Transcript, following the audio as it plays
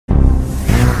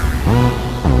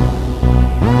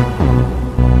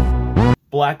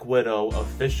Black Widow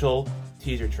official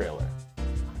teaser trailer.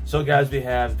 So guys, we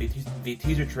have the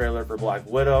teaser trailer for Black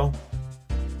Widow,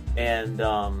 and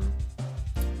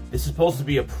this is supposed to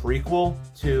be a prequel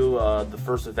to the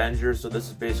first Avengers. So this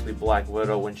is basically Black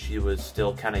Widow when she was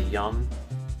still kind of young,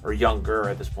 or younger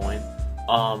at this point.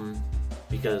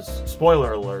 Because,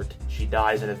 spoiler alert, she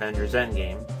dies in Avengers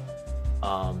Endgame.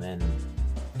 And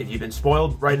if you've been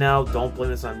spoiled right now, don't blame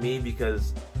this on me,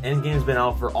 because Endgame's been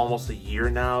out for almost a year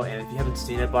now, and if you haven't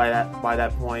seen it by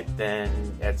that point, then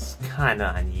it's kind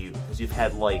of on you, because you've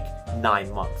had like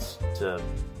 9 months to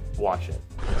watch it.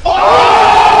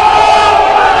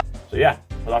 So yeah,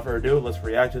 without further ado, let's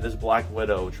react to this Black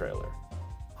Widow trailer.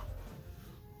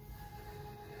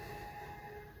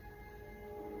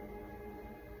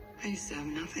 I used to have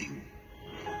nothing.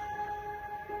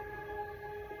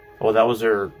 Well, that was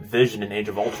her vision in Age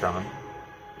of Ultron.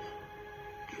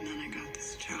 And then I got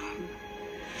this job.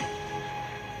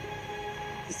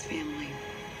 This family.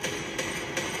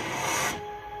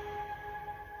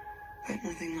 But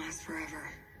nothing lasts forever.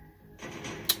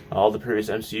 All the previous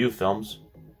MCU films.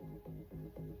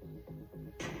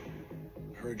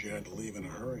 Heard you had to leave in a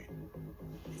hurry.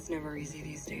 It's never easy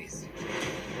these days.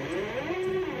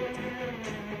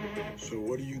 So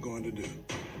what are you going to do?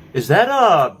 Is that A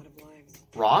lot of lives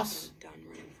Ross done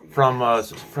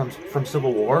running from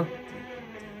Civil War?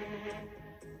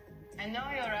 I know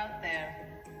you're out there.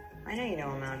 I know you know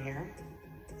I'm out here.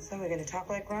 So we're gonna talk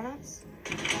like grown-ups?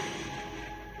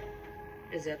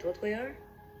 Is that what we are?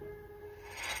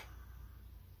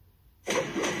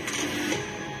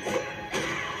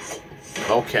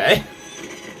 Okay.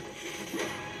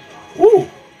 Woo!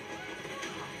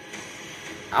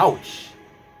 Ouch.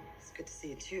 It's good to see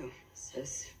you too,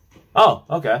 sis. Oh,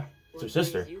 okay. It's her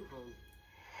sister. You home?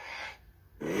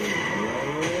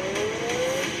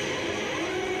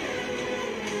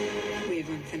 We have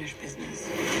unfinished business.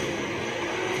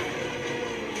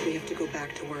 We have to go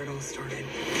back to where it all started.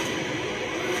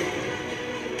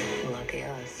 Lucky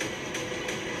us.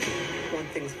 One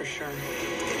thing's for sure.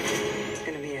 It's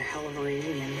gonna be a hell of a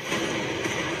reunion.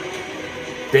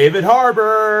 David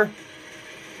Harbour!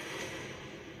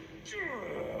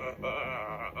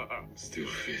 Still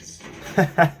fits.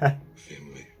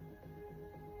 Family.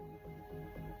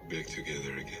 Back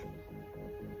together again.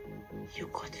 You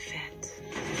got fat.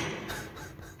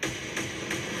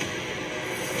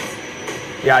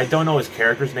 Yeah, I don't know his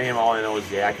character's name. All I know is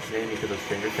the actor's name because of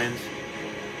Stranger Things.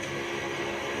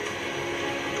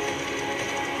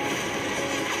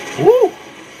 Woo!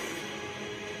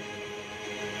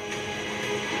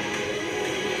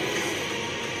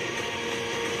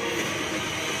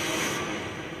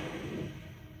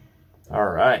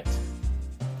 Alright.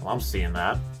 Well, I'm seeing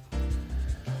that.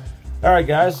 Alright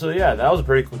guys, so yeah, that was a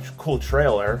pretty cool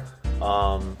trailer.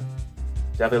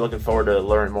 Definitely looking forward to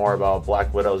learning more about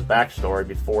Black Widow's backstory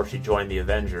before she joined the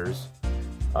Avengers.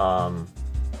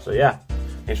 So yeah,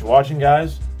 thanks for watching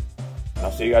guys.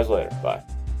 I'll see you guys later. Bye.